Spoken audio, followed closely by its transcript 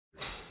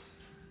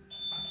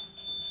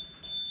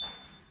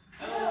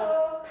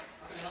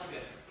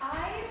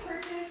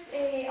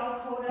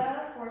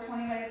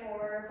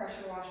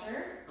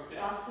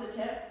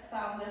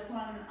found this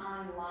one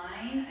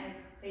online. I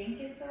think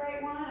it's the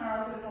right one, or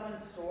else there's one in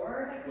the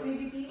store that could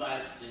maybe be. What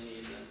size do you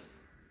need then?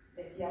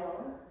 It's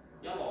yellow.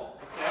 Yellow,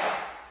 okay.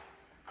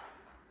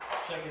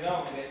 Check it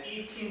out, we got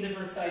 18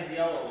 different size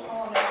yellows.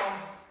 Oh no.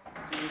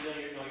 So you know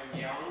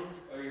your gallons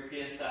or your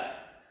PSI?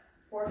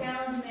 4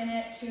 gallons a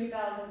minute,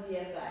 2,000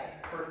 PSI.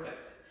 Perfect.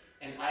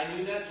 And I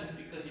knew that just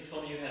because you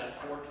told me you had a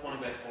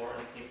 420x4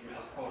 and it came from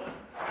Alcoa.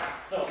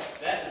 So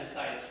that is a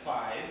size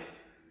 5,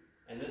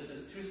 and this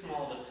is too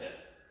small of a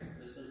tip.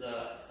 This is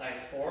a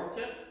size 4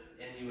 tip,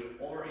 and you would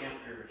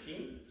overamp your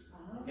machine.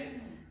 Okay.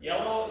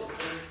 Yellow is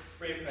just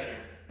spray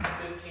pattern,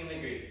 15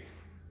 degree.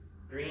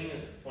 Green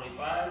is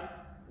 25,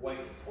 white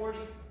is 40,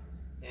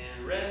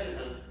 and red is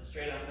a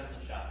straight on pencil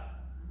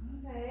shot.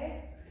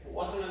 Okay. If it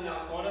wasn't an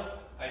Alcoa,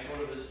 I'd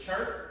go to this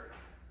chart.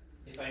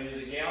 If I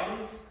knew the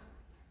gallons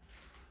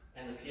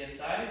and the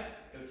PSI,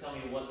 it would tell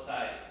me what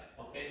size.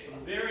 Okay, so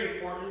very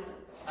important.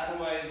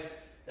 Otherwise,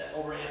 that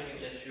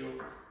overamping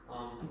issue,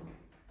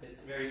 it's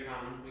very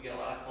common. We get a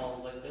lot of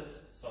calls like this.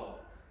 So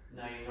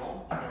now you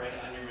know. You can write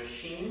it on your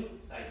machine,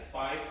 size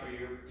 5 for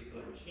your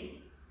particular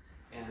machine.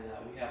 And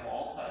we have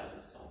all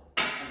sizes. So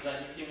I'm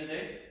glad you came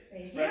today.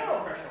 Thank Express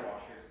you. pressure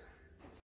washers.